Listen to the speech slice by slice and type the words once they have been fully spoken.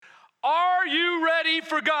Are you ready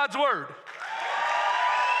for God's word?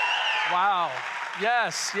 Wow.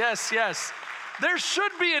 Yes, yes, yes. There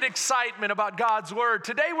should be an excitement about God's word.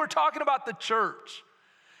 Today we're talking about the church.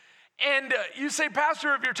 And you say,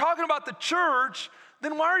 Pastor, if you're talking about the church,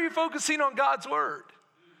 then why are you focusing on God's word?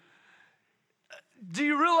 Do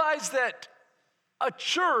you realize that a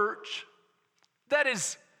church that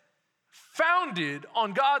is founded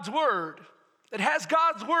on God's word, that has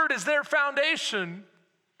God's word as their foundation,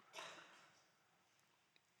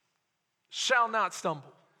 shall not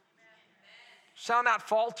stumble, shall not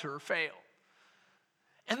falter or fail.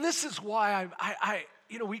 And this is why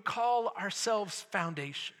we call ourselves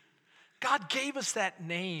Foundation. God gave us that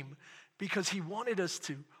name because he wanted us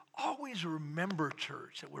to always remember,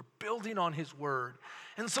 church, that we're building on his word.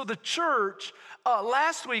 And so the church,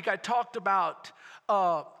 last week I talked about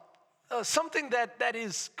something that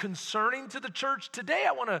is concerning to the church. Today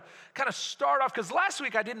I want to kind of start off, because last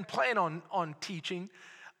week I didn't plan on teaching.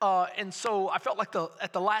 And so I felt like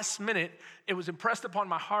at the last minute, it was impressed upon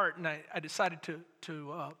my heart, and I decided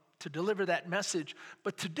to deliver that message.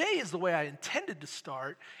 But today is the way I intended to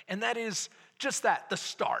start, and that is just that, the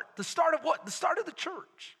start. The start of what? The start of the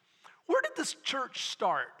church. Where did this church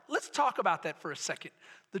start? Let's talk about that for a second.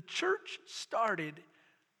 The church started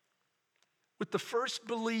with the first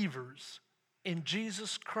believers in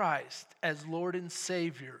Jesus Christ as Lord and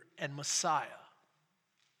Savior and Messiah.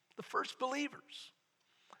 The first believers.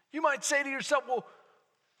 You might say to yourself, well,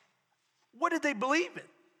 what did they believe in?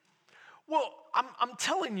 Well, I'm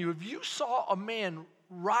telling you, if you saw a man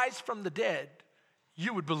rise from the dead,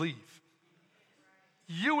 you would believe.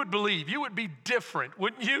 You would believe. You would be different,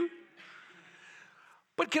 wouldn't you?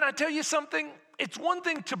 But can I tell you something? It's one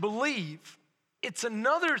thing to believe. It's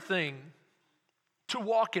another thing to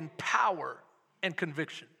walk in power and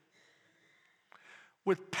conviction,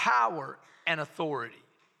 with power and authority.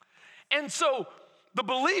 And so the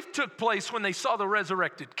belief took place when they saw the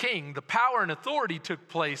resurrected king. The power and authority took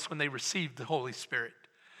place when they received the Holy Spirit.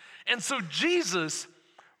 And so Jesus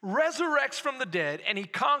resurrects from the dead, and he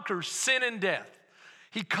conquers sin and death.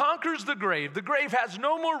 He conquers the grave. The grave has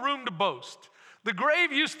no more room to boast. The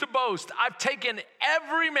grave used to boast, I've taken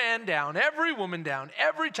every man down, every woman down,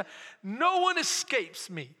 every child. No one escapes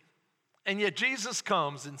me. And yet Jesus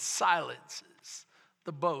comes and silences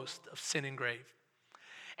the boast of sin and grave.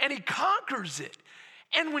 And he conquers it.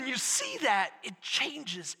 And when you see that, it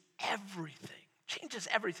changes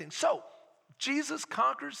everything. So Jesus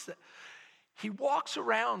conquers that. He walks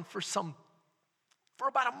around for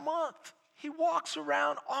about a month. He walks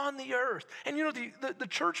around on the earth. And you know, the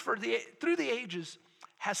church through the ages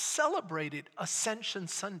has celebrated Ascension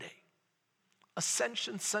Sunday.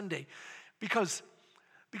 Ascension Sunday. Because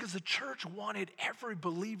the church wanted every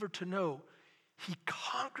believer to know he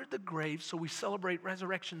conquered the grave, so we celebrate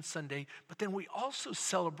Resurrection Sunday, but then we also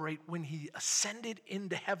celebrate when he ascended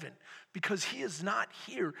into heaven, because he is not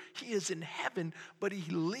here, he is in heaven, but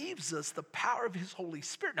he leaves us the power of his Holy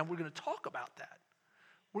Spirit. Now we're going to talk about that.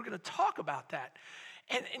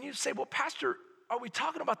 And you say, well, Pastor, are we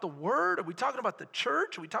talking about the Word? Are we talking about the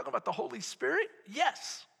church? Are we talking about the Holy Spirit?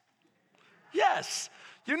 Yes.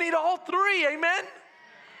 You need all three, amen?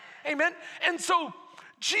 Amen. And so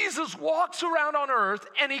Jesus walks around on earth,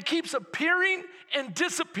 and he keeps appearing and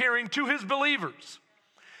disappearing to his believers.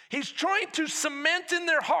 He's trying to cement in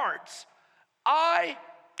their hearts, I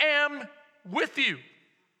am with you.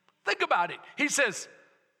 Think about it. He says,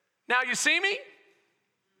 now you see me?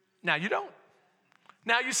 Now you don't.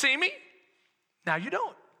 Now you see me? Now you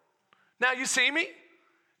don't. Now you see me?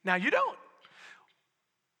 Now you don't.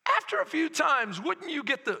 After a few times, wouldn't you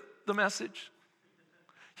get the message?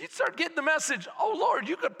 You'd start getting the message, oh Lord,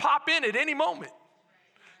 you could pop in at any moment.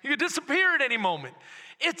 You could disappear at any moment.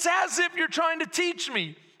 It's as if you're trying to teach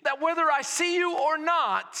me that whether I see you or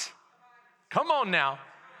not, come on now,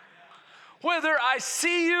 whether I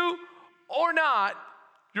see you or not,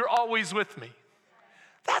 you're always with me.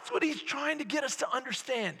 That's what he's trying to get us to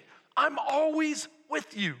understand. I'm always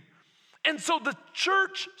with you. And so the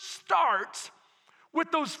church starts with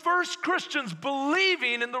those first Christians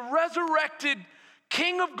believing in the resurrected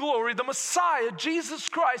King of glory, the Messiah, Jesus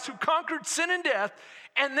Christ, who conquered sin and death,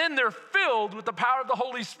 and then they're filled with the power of the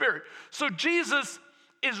Holy Spirit. So Jesus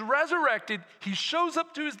is resurrected. He shows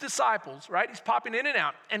up to his disciples, right? He's popping in and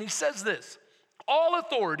out, and he says this, all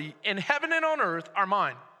authority in heaven and on earth are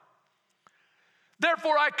mine.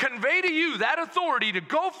 Therefore, I convey to you that authority to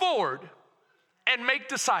go forward and make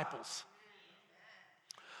disciples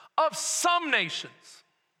of some nations.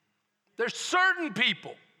 There's certain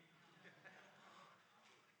people.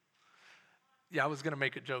 Yeah, I was going to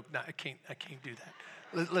make a joke. No, I can't do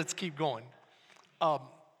that. Let's keep going.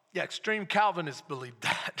 Yeah, extreme Calvinists believe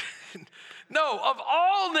that. No, of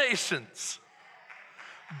all nations,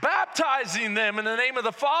 baptizing them in the name of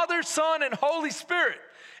the Father, Son, and Holy Spirit,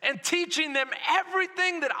 and teaching them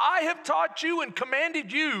everything that I have taught you and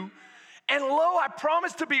commanded you. And lo, I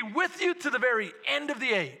promise to be with you to the very end of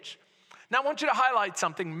the age. Now, I want you to highlight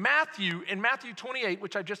something. In Matthew 28,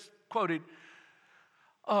 which I just quoted,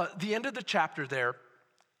 the end of the chapter there,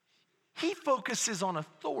 he focuses on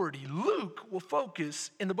authority. Luke will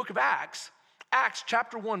focus in the book of Acts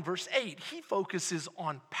chapter 1, verse 8, he focuses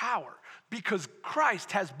on power because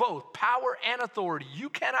Christ has both power and authority. You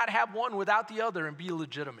cannot have one without the other and be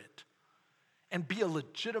legitimate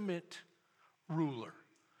ruler.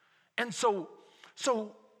 And so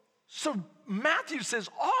Matthew says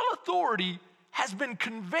all authority has been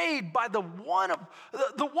conveyed by the one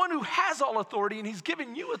who has all authority, and he's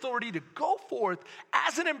given you authority to go forth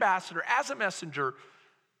as an ambassador, as a messenger,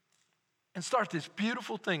 and start this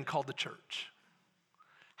beautiful thing called the church.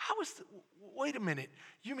 Wait a minute,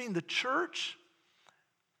 you mean the church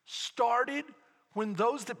started when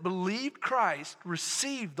those that believed Christ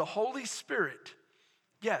received the Holy Spirit?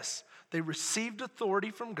 Yes, they received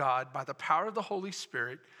authority from God by the power of the Holy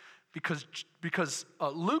Spirit because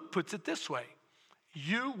Luke puts it this way,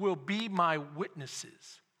 you will be my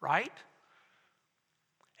witnesses, right?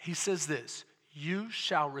 He says this, you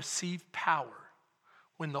shall receive power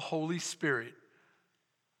when the Holy Spirit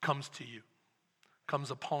comes to you, comes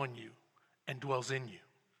upon you, and dwells in you.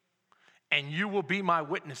 And you will be my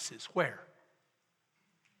witnesses. Where?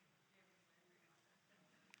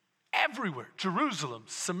 Everywhere. Jerusalem,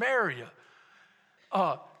 Samaria,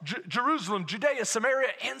 Jerusalem, Judea,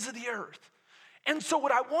 Samaria, ends of the earth. And so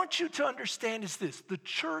what I want you to understand is this. The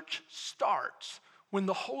church starts when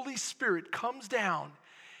the Holy Spirit comes down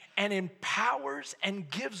and empowers and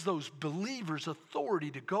gives those believers authority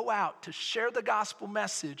to go out to share the gospel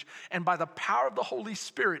message. And by the power of the Holy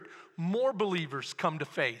Spirit, more believers come to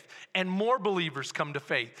faith, and more believers come to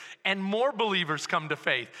faith, and more believers come to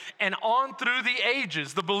faith. And on through the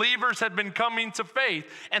ages, the believers have been coming to faith,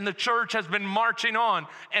 and the church has been marching on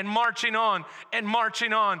and marching on and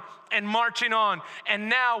marching on and marching on. And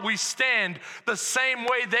now we stand the same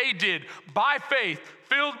way they did, by faith,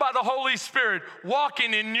 filled by the Holy Spirit,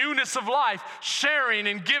 walking in newness of life, sharing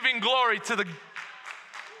and giving glory to the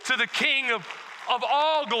King of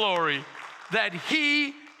all glory, that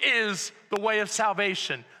he is the way of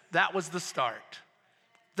salvation. That was the start.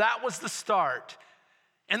 That was the start.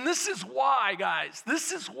 And this is why, guys,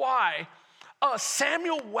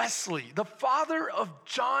 Samuel Wesley, the father of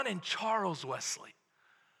John and Charles Wesley,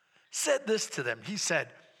 said this to them. He said,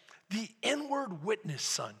 the inward witness,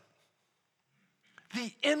 son.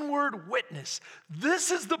 The inward witness. This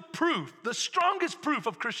is the proof, the strongest proof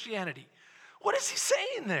of Christianity. What is he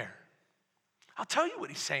saying there? I'll tell you what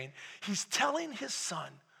he's saying. He's telling his son,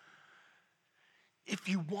 if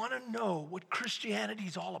you want to know what Christianity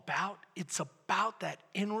is all about, it's about that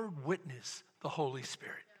inward witness, the Holy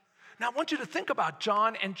Spirit. Now, I want you to think about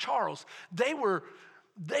John and Charles. They were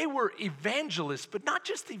evangelists, but not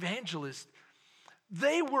just evangelists.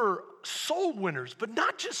 They were soul winners, but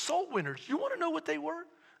not just soul winners. You want to know what they were?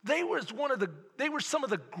 They were some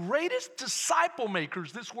of the greatest disciple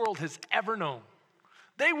makers this world has ever known.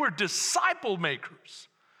 They were disciple makers.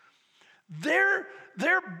 Their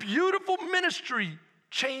beautiful ministry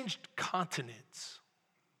changed continents,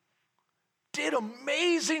 did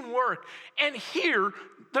amazing work. And here,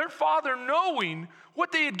 their father, knowing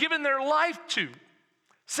what they had given their life to,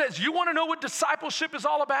 says, you want to know what discipleship is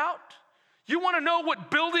all about? You want to know what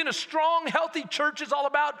building a strong, healthy church is all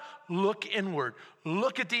about? Look inward.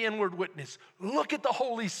 Look at the inward witness. Look at the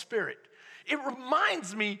Holy Spirit. It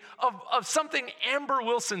reminds me of something Amber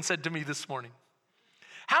Wilson said to me this morning.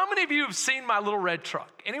 How many of you have seen my little red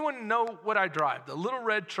truck? Anyone know what I drive? The little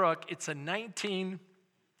red truck, it's a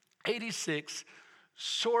 1986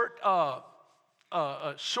 short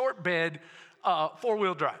bed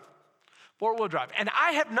four-wheel drive. And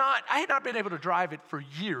I had not been able to drive it for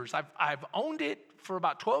years. I've owned it for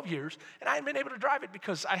about 12 years, and I hadn't been able to drive it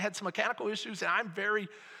because I had some mechanical issues, and I'm very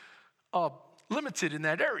limited in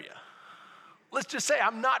that area. Let's just say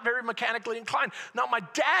I'm not very mechanically inclined. Now, my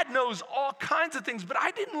dad knows all kinds of things, but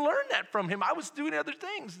I didn't learn that from him. I was doing other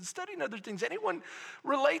things and studying other things. Anyone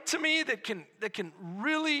relate to me that can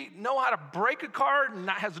really know how to brake a car and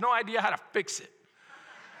has no idea how to fix it?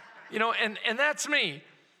 You know, and that's me.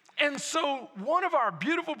 And so one of our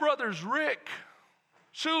beautiful brothers, Rick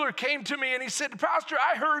Schuler, came to me and he said, Pastor,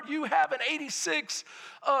 I heard you have an 86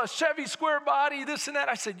 Chevy square body, this and that.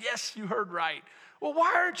 I said, yes, you heard right. Well,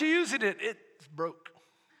 why aren't you using it? It's broke.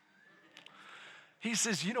 He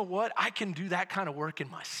says, you know what? I can do that kind of work in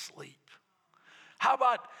my sleep. How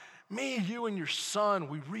about me, you, and your son?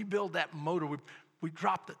 We rebuild that motor. We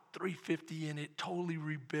dropped the 350 in it, totally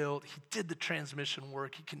rebuilt. He did the transmission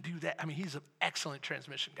work. He can do that. I mean, he's an excellent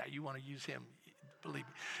transmission guy. You want to use him, believe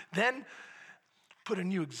me. Then put a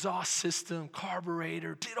new exhaust system,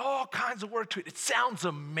 carburetor, did all kinds of work to it. It sounds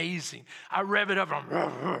amazing. I rev it up.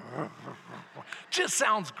 Just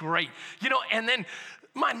sounds great. And then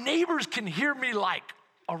my neighbors can hear me like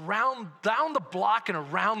down the block and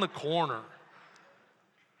around the corner.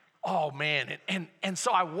 Oh, man. And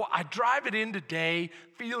so I drive it in today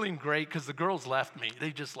feeling great because the girls left me.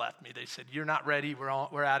 They just left me. They said, you're not ready. We're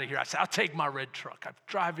out of here. I said, I'll take my red truck. I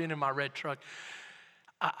drive in my red truck.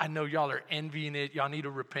 I know y'all are envying it. Y'all need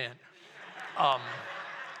to repent.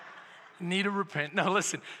 No,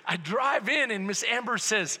 listen. I drive in and Miss Amber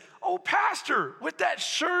says, oh, Pastor, with that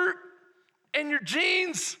shirt and your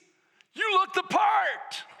jeans, you look the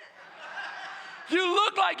part. You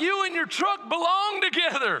look like you and your truck belong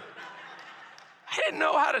together. I didn't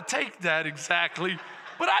know how to take that exactly,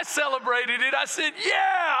 but I celebrated it. I said, yeah,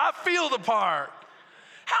 I feel the part.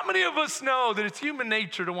 How many of us know that it's human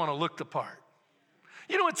nature to want to look the part?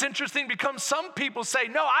 You know what's interesting? Because some people say,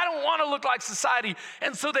 no, I don't want to look like society,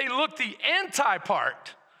 and so they look the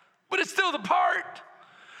anti-part, but it's still the part.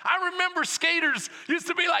 I remember skaters used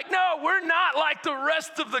to be like, no, we're not like the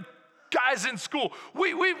rest of the guys in school.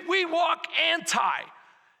 We walk anti.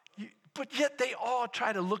 But yet they all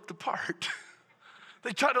try to look the part.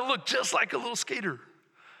 They try to look just like a little skater,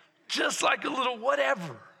 just like a little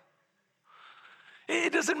whatever.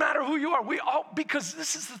 It doesn't matter who you are. Because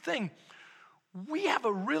this is the thing. We have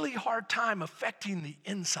a really hard time affecting the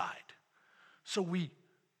inside. So we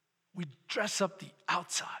dress up the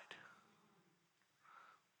outside.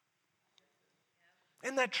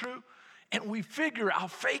 Isn't that true? And we figure, I'll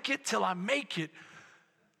fake it till I make it.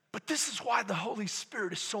 But this is why the Holy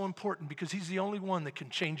Spirit is so important, because he's the only one that can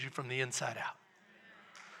change you from the inside out.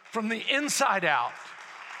 From the inside out.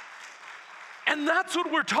 And that's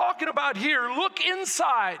what we're talking about here. Look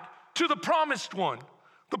inside to the promised one.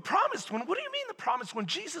 The promised one, what do you mean the promised one?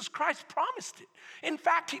 Jesus Christ promised it. In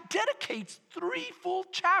fact, he dedicates 3 full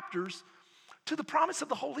chapters to the promise of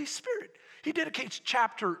the Holy Spirit. He dedicates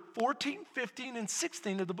chapter 14, 15, and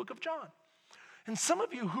 16 of the book of John. And some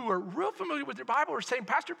of you who are real familiar with your Bible are saying,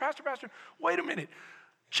 Pastor, wait a minute.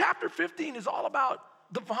 Chapter 15 is all about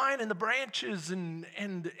the vine and the branches and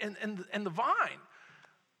the vine.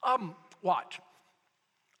 Watch.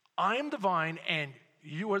 I am the vine and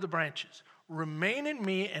you are the branches. Remain in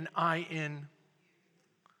me and I in.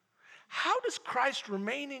 How does Christ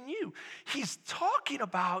remain in you? He's talking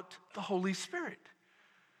about the Holy Spirit.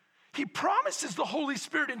 He promises the Holy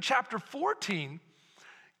Spirit in chapter 14,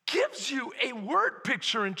 gives you a word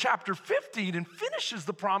picture in chapter 15, and finishes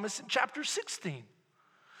the promise in chapter 16.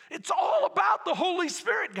 It's all about the Holy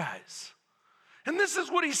Spirit, guys. And this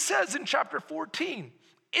is what he says in chapter 14.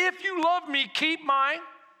 If you love me, keep my,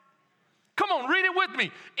 come on, read it with me.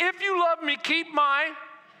 If you love me, keep my,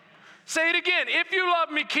 say it again. If you love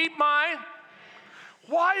me, keep my.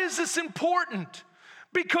 Why is this important?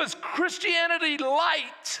 Because Christianity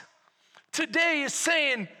Light today is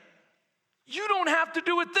saying, you don't have to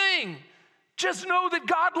do a thing. Just know that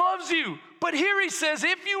God loves you. But here he says,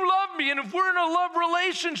 if you love me, and if we're in a love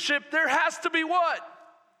relationship, there has to be what?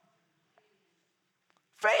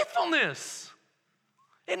 Faithfulness.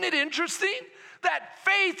 Isn't it interesting? That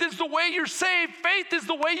faith is the way you're saved. Faith is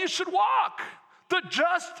the way you should walk. The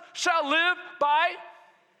just shall live by.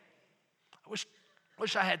 I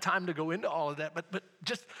wish I had time to go into all of that, but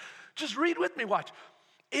just read with me, watch.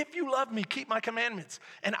 If you love me, keep my commandments,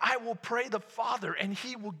 and I will pray the Father, and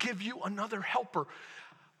he will give you another helper.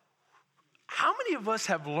 How many of us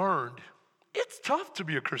have learned it's tough to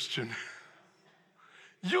be a Christian?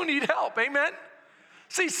 You need help, amen?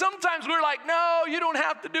 See, sometimes we're like, no, you don't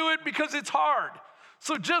have to do it because it's hard.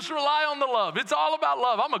 So just rely on the love. It's all about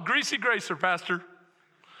love. I'm a greasy gracer, Pastor.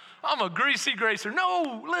 I'm a greasy gracer.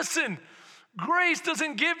 No, listen. Grace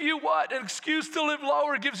doesn't give you what? An excuse to live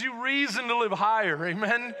lower. It gives you reason to live higher.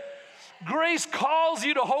 Amen? Grace calls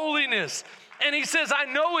you to holiness. And he says,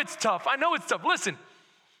 I know it's tough. I know it's tough. Listen,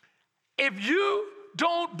 if you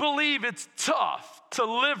don't believe it's tough to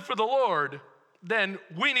live for the Lord, then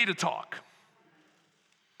we need to talk.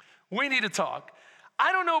 We need to talk.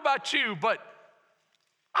 I don't know about you, but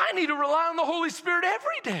I need to rely on the Holy Spirit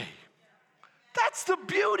every day. That's the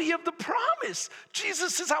beauty of the promise.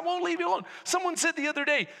 Jesus says, I won't leave you alone. Someone said the other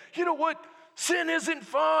day, you know what? Sin isn't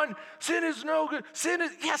fun. Sin is no good. Sin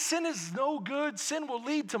is no good. Sin will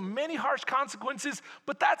lead to many harsh consequences,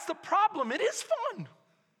 but that's the problem. It is fun.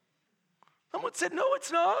 Someone said, no,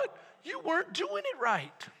 it's not. You weren't doing it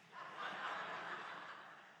right.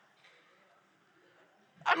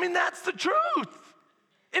 I mean, that's the truth.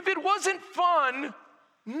 If it wasn't fun,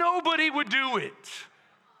 nobody would do it.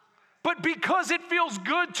 But because it feels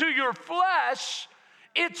good to your flesh,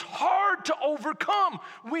 it's hard to overcome.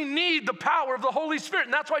 We need the power of the Holy Spirit.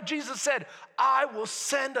 And that's why Jesus said, I will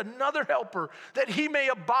send another helper that he may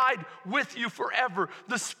abide with you forever,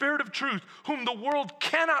 the Spirit of truth, whom the world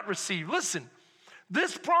cannot receive. Listen,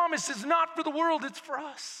 this promise is not for the world, it's for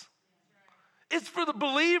us. It's for the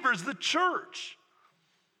believers, the church.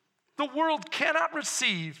 The world cannot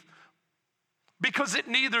receive because it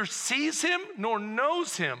neither sees him nor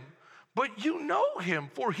knows him. But you know him,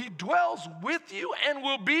 for he dwells with you and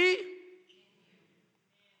will be.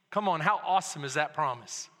 Come on, how awesome is that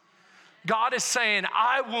promise? God is saying,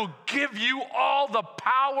 I will give you all the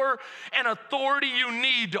power and authority you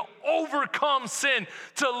need to overcome sin,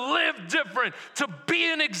 to live different, to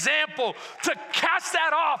be an example, to cast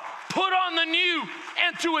that off, put on the new,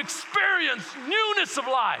 and to experience newness of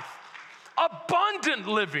life. Abundant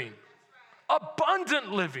living.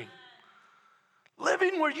 Abundant living.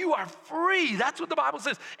 Living where you are free. That's what the Bible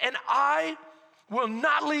says. And I will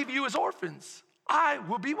not leave you as orphans. I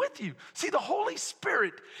will be with you. See, the Holy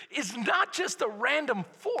Spirit is not just a random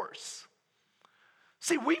force.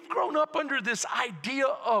 See, we've grown up under this idea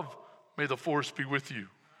of, may the force be with you.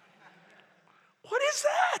 What is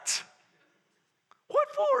that? What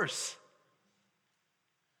force?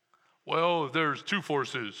 Well, there's two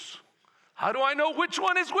forces. How do I know which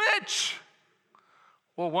one is which?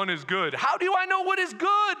 Well, one is good. How do I know what is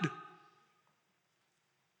good?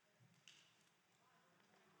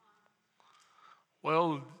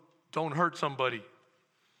 Well, don't hurt somebody.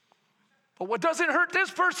 But what doesn't hurt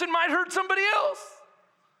this person might hurt somebody else.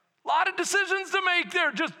 A lot of decisions to make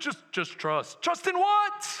there. Just trust. Trust in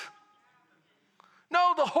what?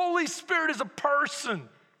 No, the Holy Spirit is a person.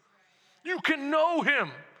 You can know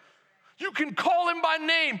him. You can call him by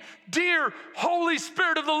name. Dear Holy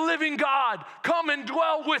Spirit of the living God, come and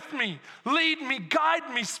dwell with me. Lead me,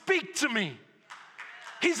 guide me, speak to me.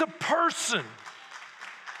 He's a person.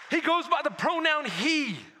 He goes by the pronoun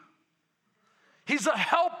he. He's a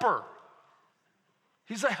helper.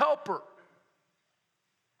 He's a helper.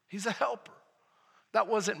 He's a helper. That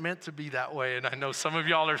wasn't meant to be that way, and I know some of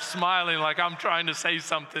y'all are smiling like I'm trying to say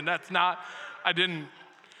something. That's not, I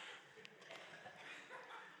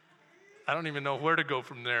don't even know where to go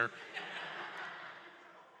from there.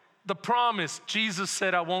 The promise, Jesus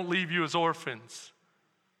said, I won't leave you as orphans.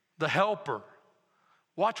 The helper.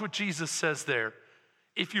 Watch what Jesus says there.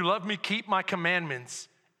 If you love me, keep my commandments,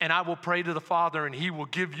 and I will pray to the Father, and he will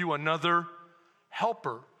give you another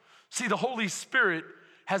helper. See, the Holy Spirit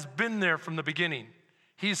has been there from the beginning.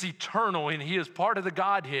 He's eternal, and he is part of the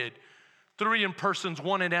Godhead. Three in persons,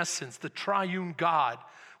 one in essence, the triune God.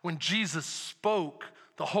 When Jesus spoke,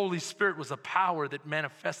 the Holy Spirit was a power that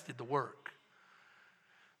manifested the work.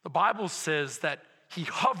 The Bible says that he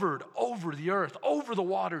hovered over the earth, over the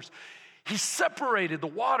waters. He separated the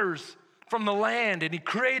waters from the land, and he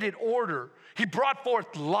created order. He brought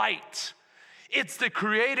forth light. It's the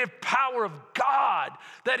creative power of God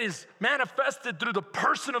that is manifested through the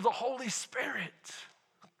person of the Holy Spirit.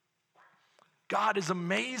 God is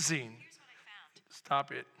amazing. Here's what I found.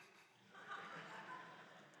 Stop it.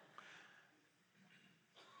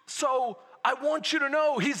 So I want you to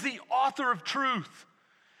know he's the author of truth.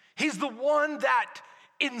 He's the one that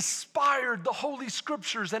inspired the Holy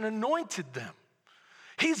Scriptures and anointed them.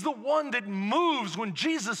 He's the one that moves when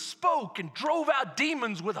Jesus spoke and drove out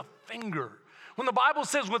demons with a finger. When the Bible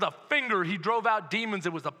says with a finger he drove out demons,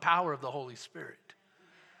 it was the power of the Holy Spirit.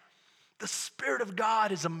 The Spirit of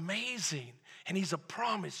God is amazing, and he's a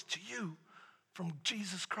promise to you from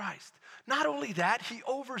Jesus Christ. Not only that, he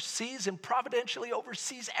oversees and providentially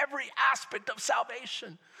oversees every aspect of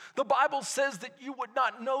salvation. The Bible says that you would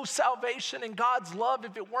not know salvation and God's love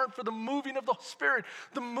if it weren't for the moving of the Spirit.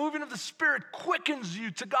 The moving of the Spirit quickens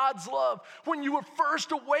you to God's love. When you were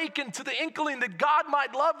first awakened to the inkling that God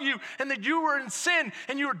might love you and that you were in sin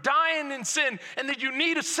and you were dying in sin and that you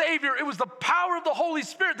need a Savior, it was the power of the Holy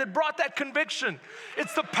Spirit that brought that conviction.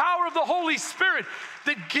 It's the power of the Holy Spirit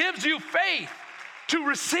that gives you faith to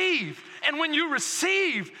receive. And when you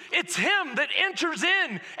receive, it's him that enters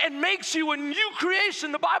in and makes you a new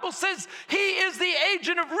creation. The Bible says he is the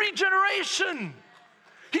agent of regeneration.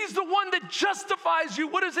 He's the one that justifies you.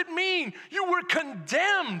 What does it mean? You were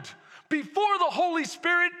condemned before the Holy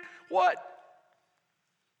Spirit, what?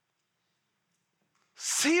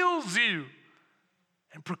 Seals you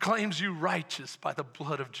and proclaims you righteous by the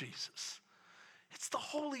blood of Jesus. It's the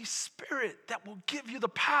Holy Spirit that will give you the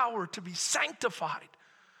power to be sanctified.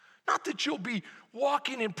 Not that you'll be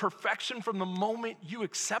walking in perfection from the moment you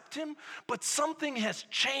accept him, but something has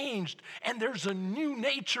changed and there's a new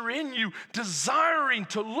nature in you desiring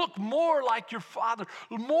to look more like your Father,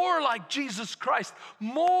 more like Jesus Christ,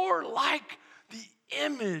 more like the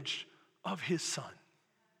image of his Son.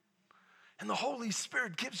 And the Holy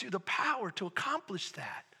Spirit gives you the power to accomplish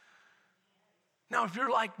that. Now, if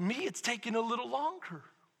you're like me, it's taking a little longer.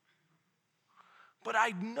 But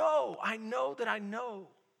I know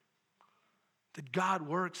that God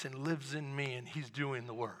works and lives in me, and he's doing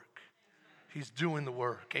the work. He's doing the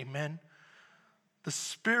work, amen? The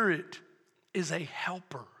Spirit is a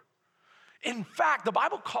helper. In fact, the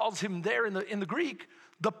Bible calls him there in the Greek,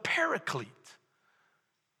 the Paraclete.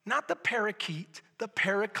 Not the parakeet, the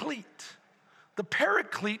Paraclete. The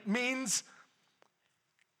Paraclete means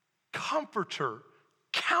comforter,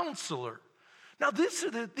 counselor. Now, these are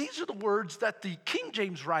the words that the King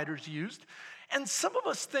James writers used, and some of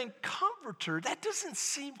us think comforter, that doesn't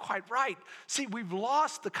seem quite right. See, we've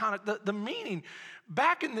lost the meaning.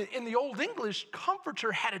 Back in the Old English,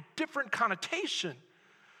 comforter had a different connotation.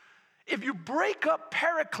 If you break up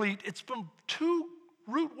Paraclete, it's from two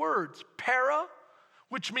root words, para,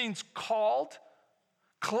 which means called,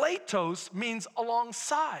 kletos means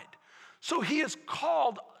alongside. So he is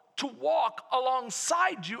called to walk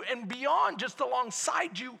alongside you and beyond just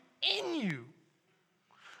alongside you, in you.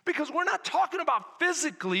 Because we're not talking about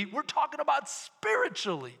physically, we're talking about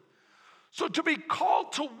spiritually. So to be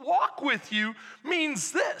called to walk with you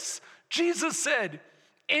means this. Jesus said,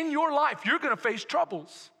 in your life, you're going to face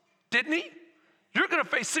troubles. Didn't he? You're going to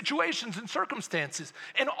face situations and circumstances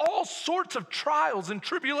and all sorts of trials and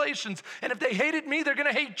tribulations. And if they hated me, they're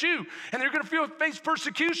going to hate you. And they're going to face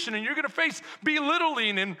persecution, and you're going to face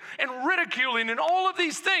belittling and ridiculing and all of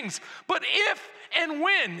these things. But if and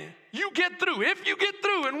when you get through, if you get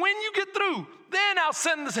through and when you get through, then I'll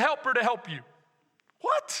send this helper to help you.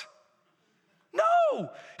 What? No.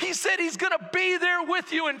 He said he's going to be there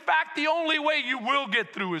with you. In fact, the only way you will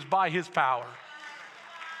get through is by his power.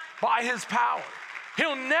 By his power.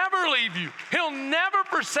 He'll never leave you. He'll never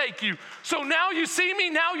forsake you. So now you see me,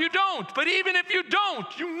 now you don't. But even if you don't,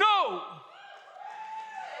 you know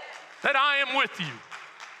that I am with you.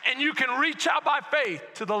 And you can reach out by faith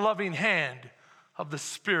to the loving hand of the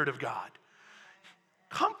Spirit of God.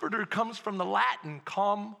 Comforter comes from the Latin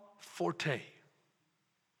cum forte.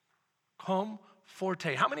 Cum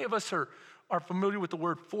forte. How many of us are familiar with the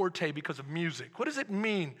word forte because of music? What does it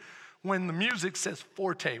mean when the music says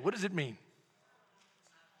forte? What does it mean?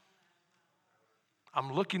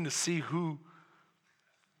 I'm looking to see who,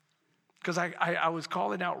 because I was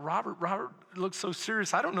calling out Robert. Robert looks so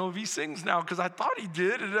serious. I don't know if he sings now because I thought he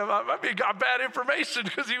did, and I maybe got bad information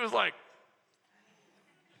because he was like.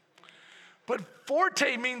 But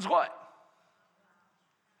forte means what?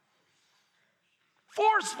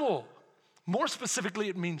 Forceful. More specifically,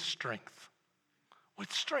 it means strength.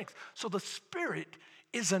 With strength. So the Spirit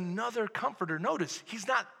is another comforter. Notice, he's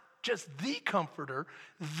not just the comforter,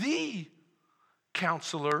 the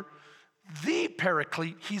counselor, the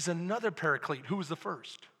Paraclete. He's another Paraclete. Who was the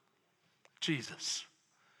first? Jesus.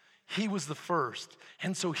 He was the first.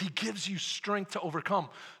 And so he gives you strength to overcome.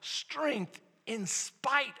 Strength in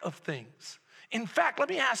spite of things. In fact, let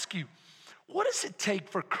me ask you, what does it take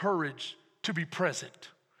for courage to be present?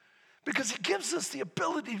 Because he gives us the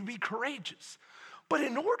ability to be courageous. But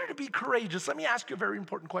in order to be courageous, let me ask you a very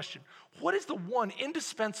important question. What is the one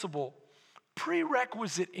indispensable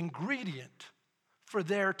prerequisite ingredient for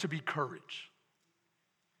there to be courage?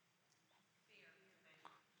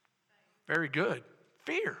 Very good.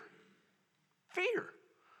 Fear. Fear.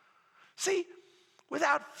 See,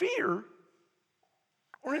 without fear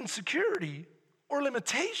or insecurity or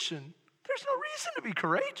limitation, there's no reason to be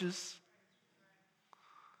courageous.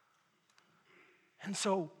 And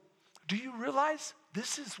so, do you realize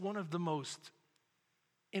this is one of the most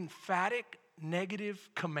emphatic negative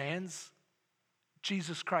commands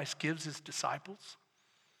Jesus Christ gives his disciples?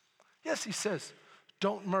 Yes, he says,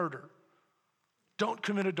 don't murder, don't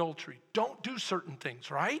commit adultery, don't do certain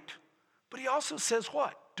things, right? But he also says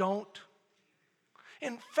what? Don't.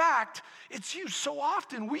 In fact, it's used so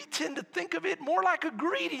often, we tend to think of it more like a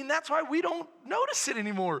greeting. That's why we don't notice it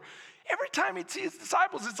anymore. Every time he sees his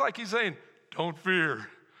disciples, it's like he's saying, don't fear,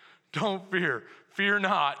 don't fear, fear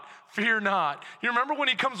not, fear not. You remember when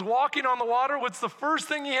he comes walking on the water, what's the first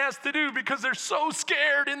thing he has to do? Because they're so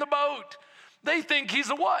scared in the boat. They think he's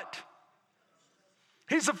a what?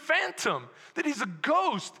 He's a phantom, that he's a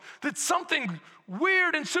ghost, that something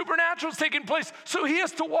weird and supernatural is taking place. So he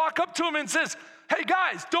has to walk up to him and says, hey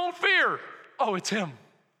guys, don't fear. Oh, it's him.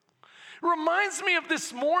 Reminds me of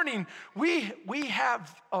this morning. We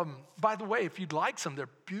have, by the way, if you'd like some, they're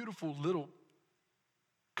beautiful little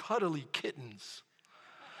cuddly kittens.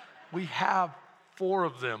 We have 4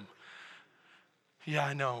 of them. Yeah,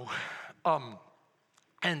 I know.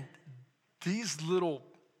 And these little,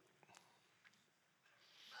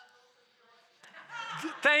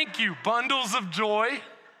 thank you, bundles of joy.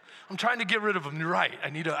 I'm trying to get rid of them. You're right.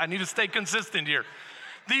 I need to stay consistent here.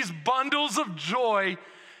 These bundles of joy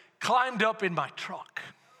climbed up in my truck.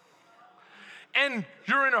 And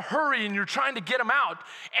you're in a hurry and you're trying to get them out,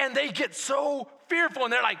 and they get so fearful,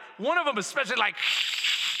 and they're like, one of them especially like,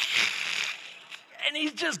 and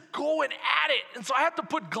he's just going at it. And so I have to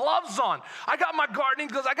put gloves on. I got my gardening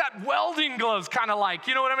gloves. I got welding gloves, kind of like,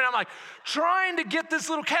 you know what I mean? I'm like trying to get this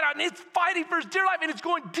little cat out, and it's fighting for its dear life, and it's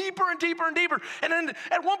going deeper and deeper and deeper. And then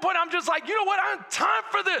at one point, I'm just like, you know what? I don't have time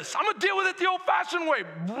for this. I'm going to deal with it the old-fashioned way.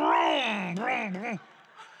 Vroom, vroom, vroom.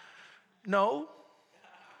 No.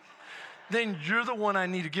 Then you're the one I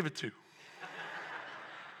need to give it to.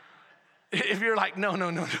 If you're like,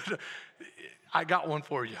 no, I got one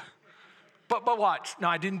for you. But watch. No,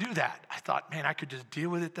 I didn't do that. I thought, man, I could just deal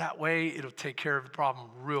with it that way. It'll take care of the problem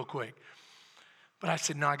real quick. But I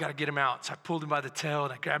said, no, I got to get him out. So I pulled him by the tail,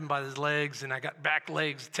 and I grabbed him by his legs, and I got back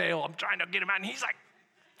legs, tail. I'm trying to get him out, and he's like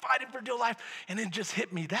fighting for dear life. And it just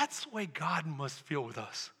hit me. That's the way God must feel with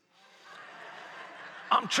us.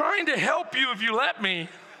 I'm trying to help you if you let me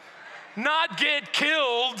not get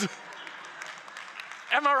killed.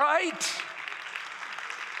 Am I right?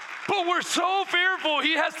 But we're so fearful,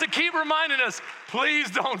 he has to keep reminding us,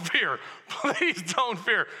 please don't fear. Please don't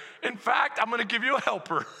fear. In fact, I'm going to give you a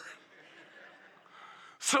helper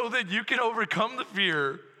so that you can overcome the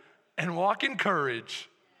fear and walk in courage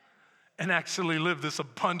and actually live this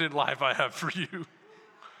abundant life I have for you.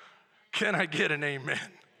 Can I get an amen?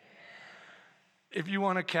 If you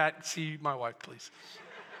want a cat, see my wife, please.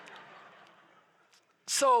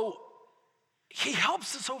 So he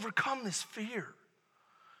helps us overcome this fear.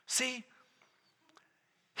 See,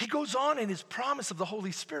 he goes on in his promise of the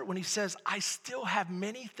Holy Spirit when he says, I still have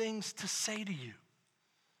many things to say to you.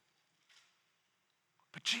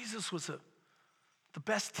 But Jesus was the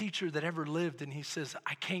best teacher that ever lived, and he says,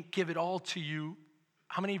 I can't give it all to you.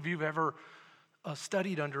 How many of you have ever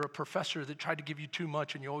studied under a professor that tried to give you too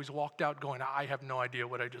much, and you always walked out going, I have no idea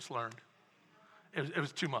what I just learned. It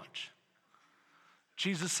was too much.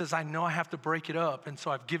 Jesus says, I know I have to break it up, and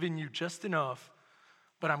so I've given you just enough,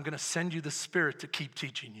 but I'm going to send you the Spirit to keep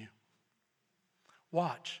teaching you.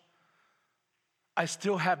 Watch. I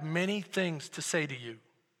still have many things to say to you,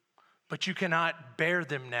 but you cannot bear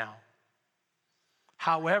them now.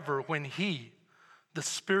 However, when he, the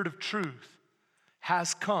Spirit of truth,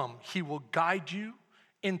 has come, he will guide you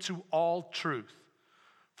into all truth.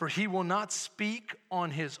 For he will not speak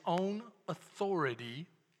on his own authority,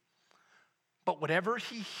 but whatever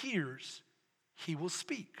he hears, he will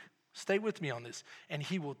speak. Stay with me on this. And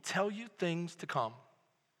he will tell you things to come.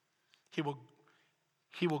 He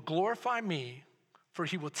will glorify me, for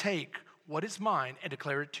he will take what is mine and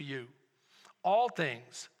declare it to you. All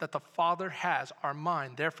things that the Father has are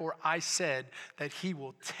mine. Therefore, I said that he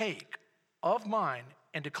will take of mine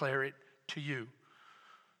and declare it to you.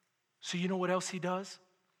 So you know what else he does?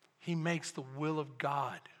 He makes the will of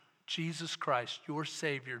God, Jesus Christ, your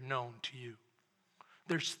Savior, known to you.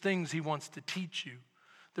 There's things he wants to teach you.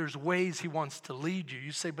 There's ways he wants to lead you.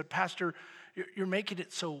 You say, but Pastor, you're making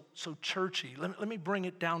it so churchy. Let me bring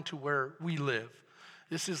it down to where we live.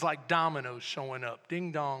 This is like Domino's showing up.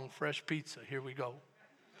 Ding dong, fresh pizza. Here we go.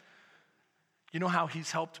 You know how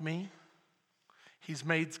he's helped me? He's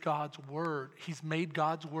made God's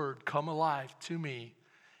word come alive to me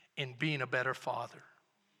in being a better father.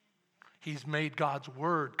 He's made God's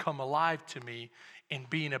word come alive to me in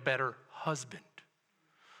being a better husband.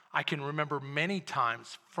 I can remember many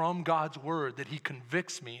times from God's word that he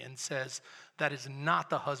convicts me and says, that is not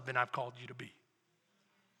the husband I've called you to be.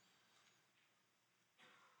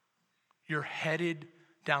 You're headed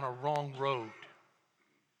down a wrong road.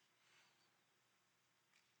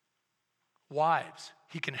 Wives,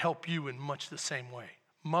 he can help you in much the same way.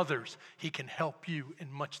 Mothers, he can help you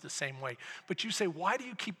in much the same way. But you say, why do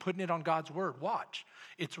you keep putting it on God's word? Watch.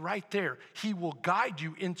 It's right there. He will guide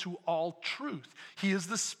you into all truth. He is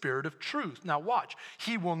the Spirit of truth. Now watch.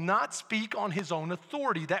 He will not speak on his own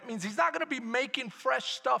authority. That means he's not going to be making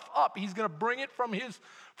fresh stuff up. He's going to bring it from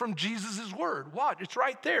Jesus' word. Watch. It's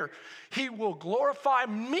right there. He will glorify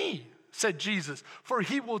me, said Jesus, for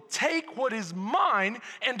he will take what is mine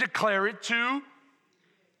and declare it to.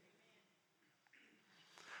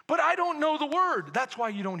 But I don't know the word. That's why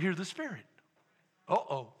you don't hear the Spirit.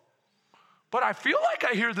 Uh-oh. but I feel like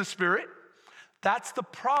I hear the Spirit. That's the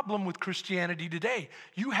problem with Christianity today.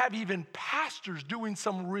 You have even pastors doing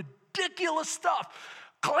some ridiculous stuff,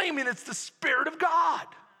 claiming it's the Spirit of God.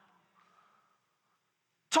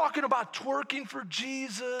 Talking about twerking for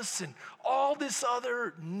Jesus and all this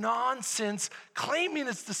other nonsense, claiming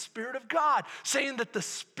it's the Spirit of God, saying that the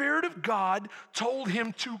Spirit of God told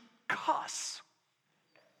him to cuss.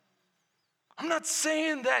 I'm not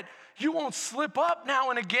saying that you won't slip up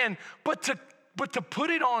now and again, but to put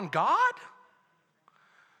it on God?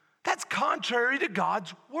 That's contrary to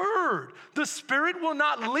God's word. The Spirit will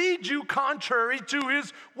not lead you contrary to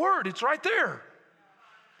his word. It's right there.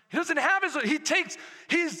 He doesn't have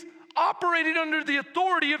he's operating under the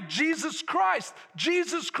authority of Jesus Christ.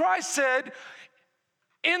 Jesus Christ said,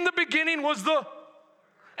 in the beginning was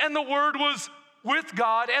and the Word was with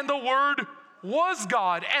God, and the Word was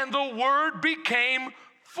God, and the Word became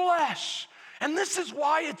flesh. And this is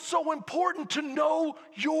why it's so important to know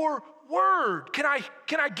your word. Can I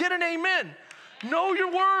get an amen? Know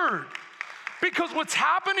your word. Because what's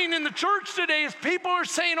happening in the church today is people are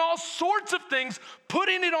saying all sorts of things,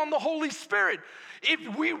 putting it on the Holy Spirit.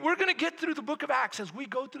 If we're going to get through the book of Acts, as we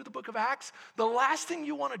go through the book of Acts, the last thing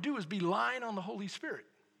you want to do is be lying on the Holy Spirit.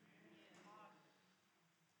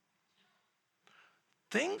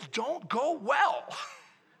 Things don't go well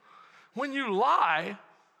when you lie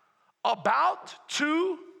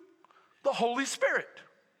to the Holy Spirit.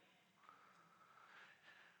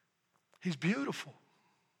 He's beautiful.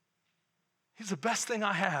 He's the best thing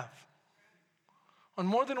I have. On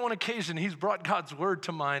more than one occasion, he's brought God's word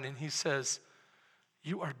to mind, and he says,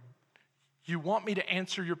 you want me to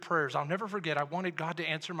answer your prayers. I'll never forget, I wanted God to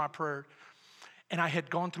answer my prayer, and I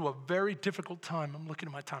had gone through a very difficult time. I'm looking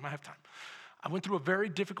at my time. I have time. I went through a very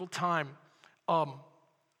difficult time,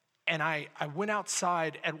 and I went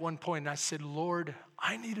outside at one point, and I said, Lord,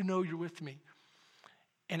 I need to know you're with me.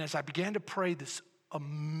 And as I began to pray, this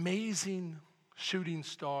amazing shooting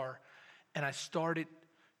star, and I started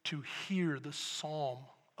to hear the psalm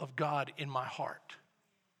of God in my heart.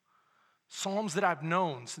 Psalms that I've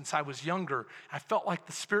known since I was younger. I felt like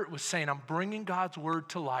the Spirit was saying, I'm bringing God's word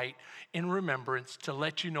to light in remembrance to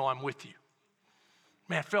let you know I'm with you.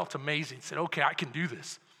 Man, it felt amazing. I said, okay, I can do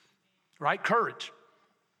this. Right? Courage.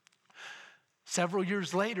 Several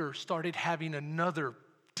years later, started having another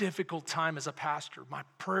difficult time as a pastor. My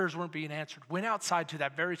prayers weren't being answered. Went outside to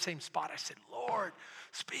that very same spot. I said, Lord,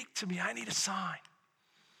 speak to me. I need a sign.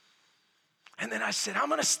 And then I said, I'm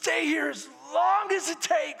going to stay here as long as it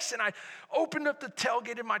takes. And I opened up the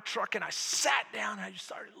tailgate in my truck and I sat down and I just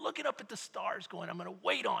started looking up at the stars going, I'm going to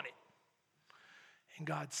wait on it. And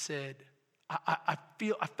God said, I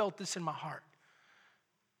felt this in my heart.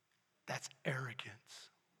 That's arrogance.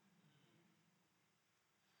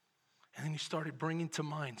 And then he started bringing to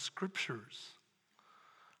mind scriptures,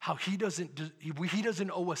 how he doesn't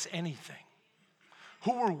owe us anything.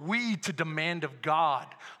 Who are we to demand of God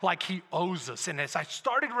like he owes us? And as I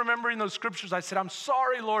started remembering those scriptures, I said, I'm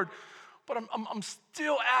sorry, Lord, but I'm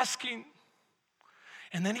still asking.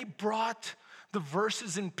 And then he brought the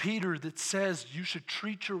verses in Peter that says you should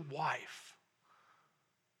treat your wife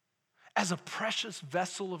as a precious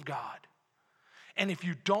vessel of God. And if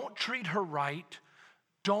you don't treat her right,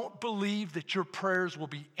 don't believe that your prayers will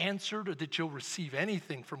be answered or that you'll receive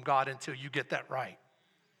anything from God until you get that right.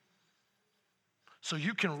 So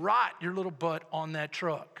you can rot your little butt on that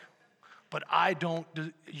truck, but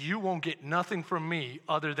you won't get nothing from me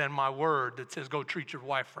other than my word that says go treat your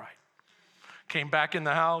wife right. Came back in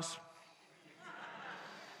the house.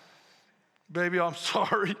 Baby, I'm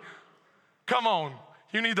sorry. Come on.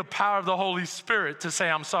 You need the power of the Holy Spirit to say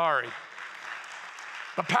I'm sorry.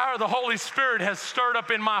 The power of the Holy Spirit has stirred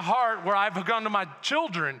up in my heart where I've gone to my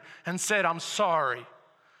children and said, I'm sorry.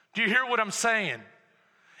 Do you hear what I'm saying?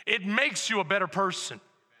 It makes you a better person.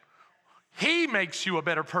 He makes you a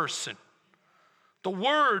better person. The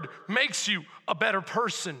word makes you a better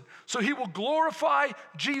person. So he will glorify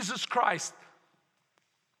Jesus Christ.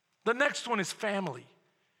 The next one is family.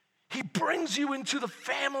 He brings you into the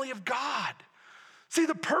family of God. See,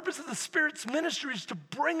 the purpose of the Spirit's ministry is to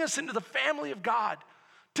bring us into the family of God,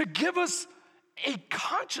 to give us a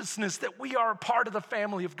consciousness that we are a part of the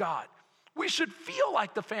family of God. We should feel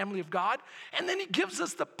like the family of God, and then he gives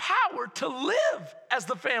us the power to live as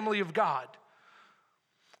the family of God.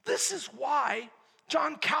 This is why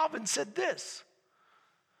John Calvin said this.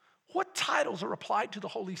 What titles are applied to the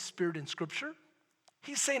Holy Spirit in Scripture?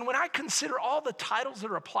 He's saying, when I consider all the titles that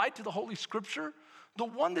are applied to the Holy Scripture, the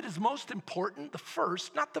one that is most important, the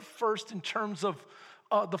first, not the first in terms of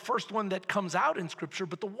the first one that comes out in Scripture,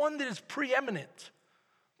 but the one that is preeminent,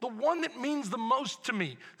 the one that means the most to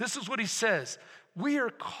me. This is what he says. We are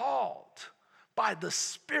called by the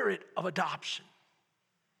Spirit of adoption.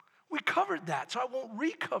 We covered that, so I won't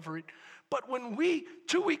recover it. But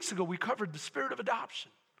 2 weeks ago, we covered the Spirit of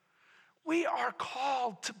adoption. We are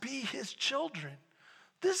called to be his children.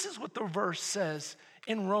 This is what the verse says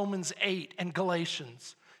in Romans 8 and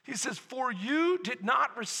Galatians. He says, for you did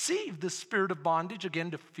not receive the spirit of bondage,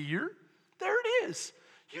 again, to fear. There it is.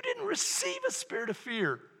 You didn't receive a spirit of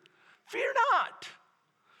fear. Fear not.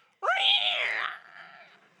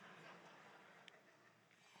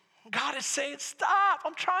 God is saying, stop,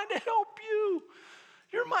 I'm trying to help you.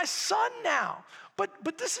 You're my son now.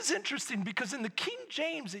 But this is interesting because in the King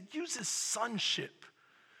James, it uses sonship.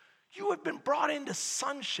 You have been brought into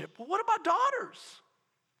sonship. Well, what about daughters?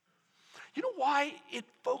 You know why it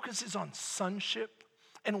focuses on sonship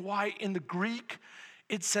and why in the Greek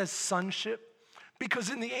it says sonship? Because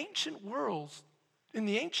in the ancient world,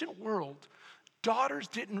 daughters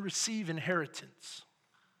didn't receive inheritance.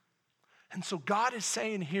 And so God is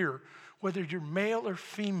saying here, whether you're male or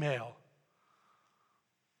female,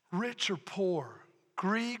 rich or poor,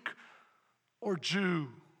 Greek or Jew,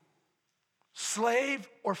 slave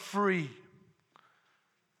or free,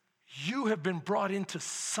 you have been brought into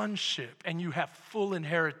sonship and you have full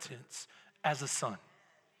inheritance as a son.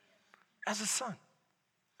 As a son.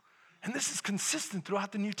 And this is consistent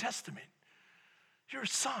throughout the New Testament. You're a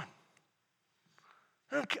son.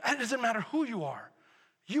 It doesn't matter who you are.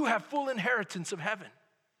 You have full inheritance of heaven.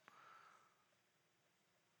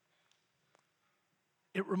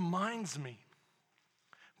 It reminds me,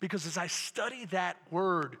 because as I study that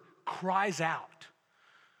word, cries out.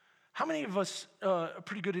 How many of us are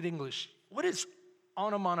pretty good at English? What is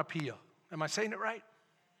onomatopoeia? Am I saying it right?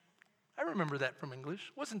 I remember that from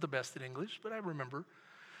English. Wasn't the best at English, but I remember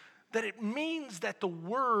that it means that the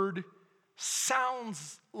word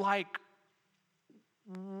sounds like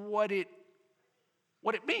what it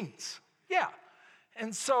means. Yeah.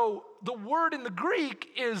 And so the word in the Greek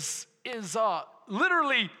is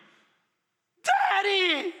literally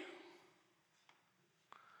daddy.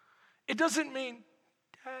 It doesn't mean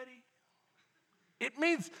daddy. It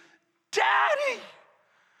means daddy.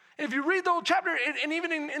 If you read the whole chapter, and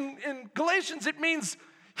even in Galatians, it means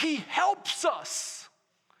he helps us.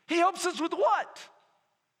 He helps us with what?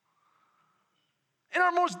 In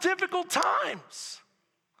our most difficult times.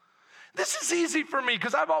 This is easy for me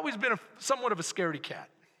because I've always been somewhat of a scaredy cat.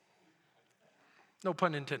 No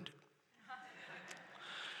pun intended.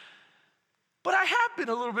 But I have been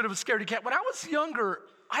a little bit of a scaredy cat. When I was younger,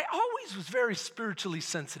 I always was very spiritually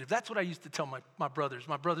sensitive. That's what I used to tell my brothers.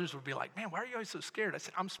 My brothers would be like, man, why are you always so scared? I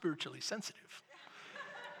said, I'm spiritually sensitive.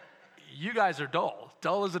 You guys are dull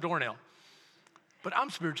as a doornail. But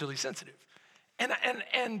I'm spiritually sensitive. And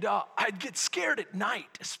I'd get scared at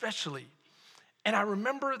night, especially. And I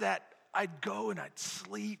remember that I'd go and I'd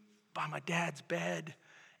sleep by my dad's bed.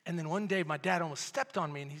 And then one day my dad almost stepped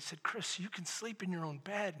on me and he said, Chris, you can sleep in your own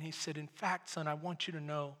bed. And he said, in fact, son, I want you to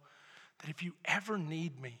know that if you ever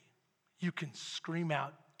need me, you can scream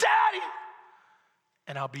out, Daddy,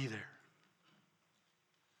 and I'll be there.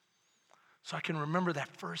 So I can remember that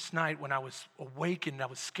first night when I was awakened and I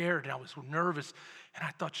was scared and I was nervous. And I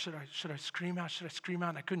thought, should I scream out? Should I scream out?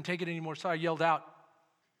 And I couldn't take it anymore, so I yelled out,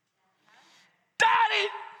 Daddy!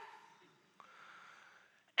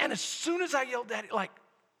 And as soon as I yelled Daddy, like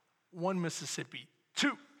 1 Mississippi,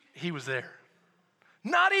 2, he was there.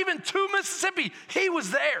 Not even 2 Mississippi, he was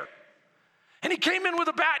there. And he came in with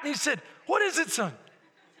a bat and he said, what is it, son?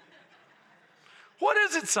 What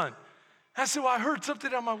is it, son? I said, well, I heard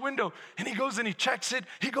something out my window. And he goes and he checks it.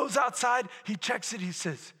 He goes outside, he checks it. He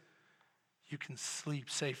says, you can sleep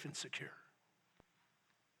safe and secure.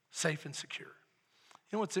 Safe and secure.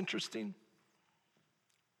 You know what's interesting?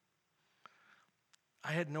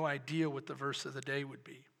 I had no idea what the verse of the day would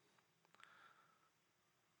be.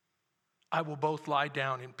 I will both lie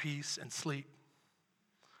down in peace and sleep.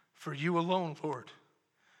 For you alone, Lord,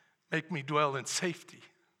 make me dwell in safety.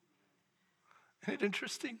 Isn't it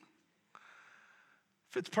interesting?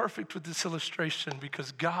 Fits perfect with this illustration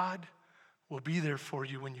because God will be there for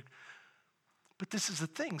you when you... But this is the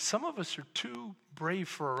thing. Some of us are too brave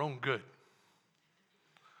for our own good.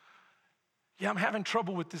 Yeah, I'm having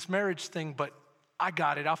trouble with this marriage thing, but I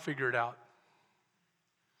got it. I'll figure it out.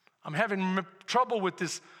 I'm having trouble with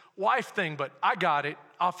this wife thing, but I got it.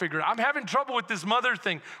 I'll figure it out. I'm having trouble with this mother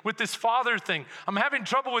thing, with this father thing. I'm having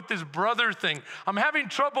trouble with this brother thing. I'm having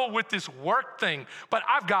trouble with this work thing, but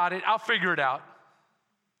I've got it. I'll figure it out.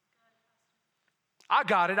 I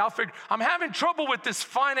got it. I'm having trouble with this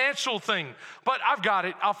financial thing, but I've got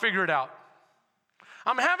it. I'll figure it out.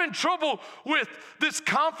 I'm having trouble with this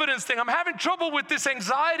confidence thing. I'm having trouble with this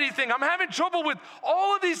anxiety thing. I'm having trouble with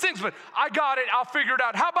all of these things, but I got it. I'll figure it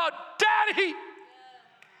out. How about Daddy?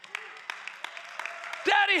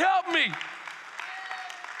 Daddy, help me.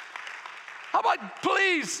 How about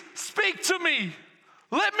please speak to me?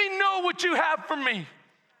 Let me know what you have for me.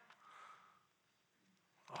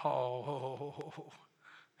 Oh,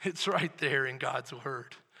 it's right there in God's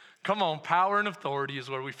word. Come on, power and authority is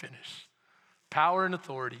where we finish. Power and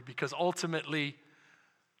authority, because ultimately,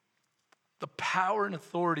 the power and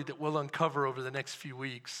authority that we'll uncover over the next few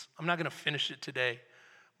weeks, I'm not going to finish it today,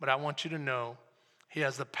 but I want you to know he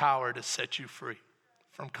has the power to set you free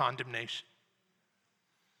from condemnation.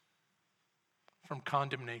 From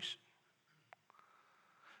condemnation.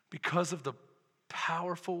 Because of the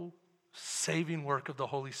powerful saving work of the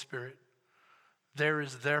Holy Spirit, there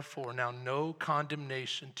is therefore now no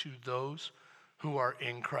condemnation to those who are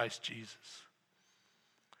in Christ Jesus.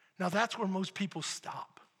 Now that's where most people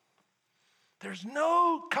stop. There's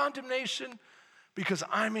no condemnation because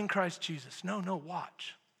I'm in Christ Jesus. No,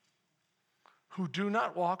 watch. Who do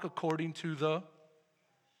not walk according to the...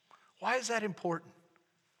 Why is that important?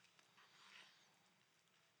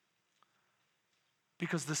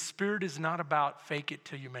 Because the Spirit is not about fake it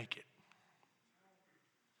till you make it.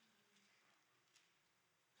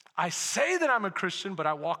 I say that I'm a Christian, but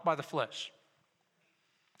I walk by the flesh.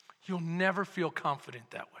 You'll never feel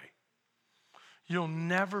confident that way. You'll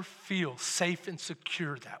never feel safe and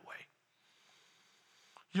secure that way.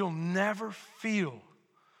 You'll never feel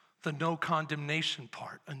the no condemnation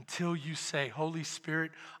part until you say, Holy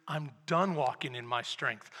Spirit, I'm done walking in my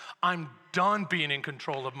strength. I'm done being in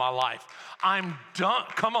control of my life. I'm done.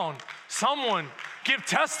 Come on, someone give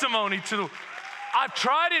testimony to I've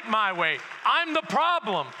tried it my way. I'm the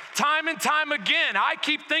problem. Time and time again, I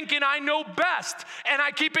keep thinking I know best, and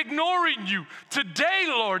I keep ignoring you. Today,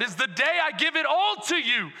 Lord, is the day I give it all to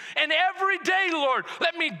you. And every day, Lord,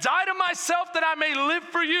 let me die to myself that I may live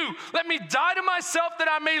for you. Let me die to myself that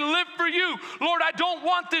I may live for you. Lord, I don't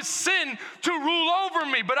want this sin to rule over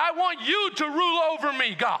me, but I want you to rule over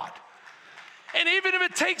me, God. And even if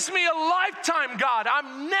it takes me a lifetime, God,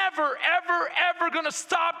 I'm never, ever, ever going to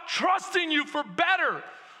stop trusting you for better,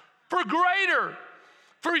 for greater,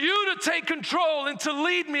 for you to take control and to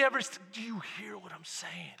lead me every step. Do you hear what I'm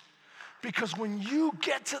saying? Because when you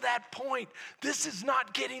get to that point, this is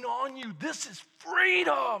not getting on you. This is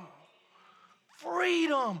freedom.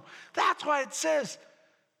 Freedom. That's why it says,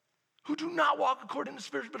 who do not walk according to the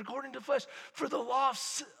Spirit, but according to the flesh. For the law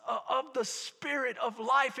of the Spirit of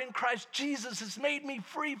life in Christ Jesus has made me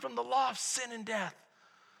free from the law of sin and death.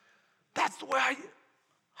 That's the way I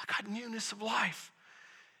got newness of life.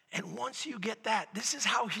 And once you get that, this is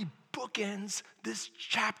how he bookends this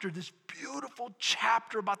chapter, this beautiful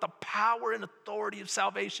chapter about the power and authority of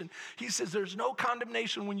salvation. He says there's no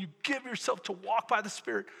condemnation when you give yourself to walk by the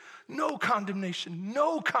Spirit. No condemnation,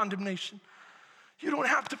 no condemnation. You don't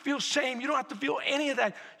have to feel shame. You don't have to feel any of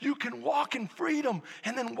that. You can walk in freedom.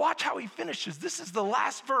 And then watch how he finishes. This is the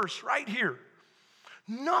last verse right here.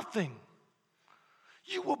 Nothing.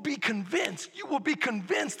 You will be convinced. You will be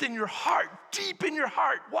convinced in your heart, deep in your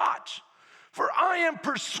heart. Watch. For I am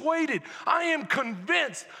persuaded, I am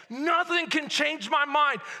convinced, nothing can change my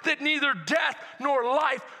mind that neither death, nor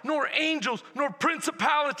life, nor angels, nor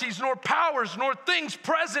principalities, nor powers, nor things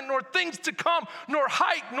present, nor things to come, nor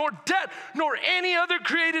height, nor depth, nor any other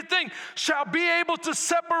created thing shall be able to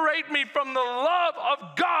separate me from the love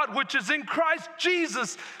of God, which is in Christ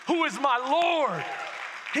Jesus, who is my Lord.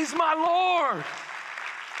 He's my Lord.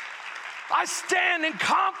 I stand in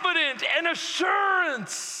confidence and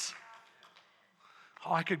assurance.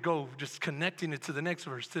 Oh, I could go just connecting it to the next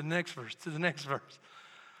verse, to the next verse, to the next verse.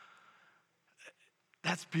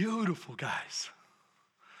 That's beautiful, guys.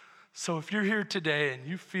 So if you're here today and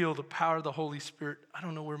you feel the power of the Holy Spirit, I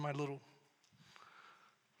don't know where my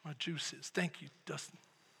juice is. Thank you, Dustin.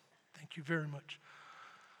 Thank you very much.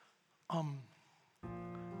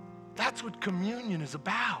 That's what communion is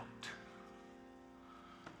about.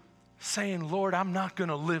 Saying, Lord, I'm not going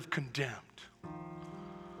to live condemned.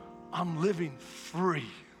 I'm living free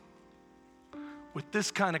with this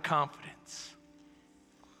kind of confidence.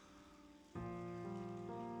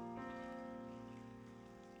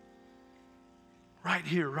 Right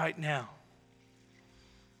here, right now.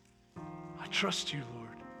 I trust you, Lord.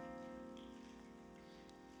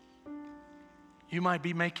 You might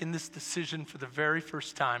be making this decision for the very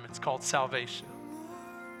first time. It's called salvation.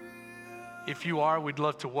 If you are, we'd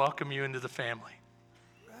love to welcome you into the family.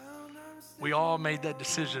 We all made that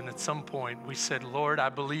decision at some point. We said, Lord, I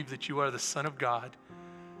believe that you are the Son of God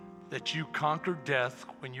that you conquered death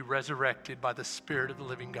when you resurrected by the Spirit of the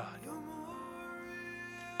living God.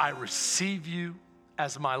 I receive you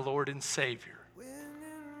as my Lord and Savior.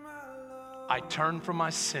 I turn from my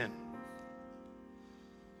sin.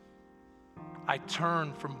 I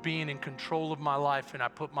turn from being in control of my life, and I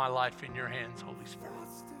put my life in your hands, Holy Spirit.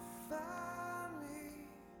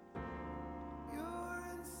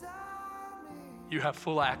 You have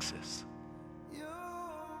full access.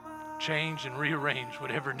 Change and rearrange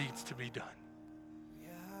whatever needs to be done.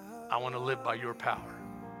 I want to live by your power,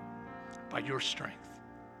 by your strength.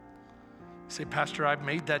 Say, Pastor, I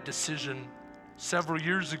made that decision several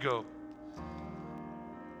years ago,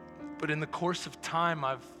 but in the course of time,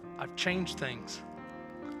 I've changed things.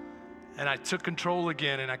 And I took control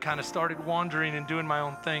again, and I kind of started wandering and doing my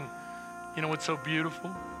own thing. You know what's so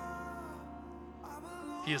beautiful?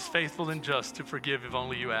 He is faithful and just to forgive if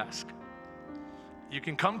only you ask. You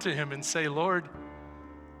can come to him and say, Lord,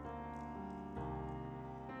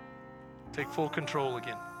 take full control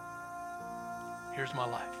again. Here's my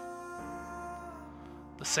life.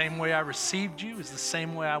 The same way I received you is the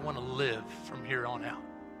same way I want to live from here on out.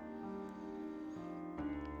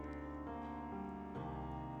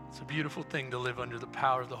 It's a beautiful thing to live under the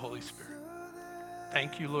power of the Holy Spirit.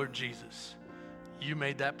 Thank you, Lord Jesus. You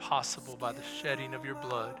made that possible by the shedding of your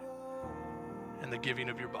blood and the giving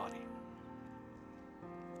of your body.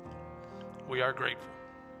 We are grateful.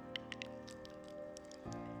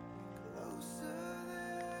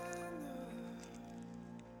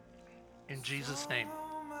 In Jesus' name,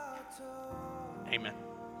 amen.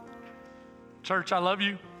 Church, I love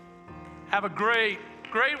you. Have a great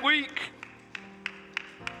week.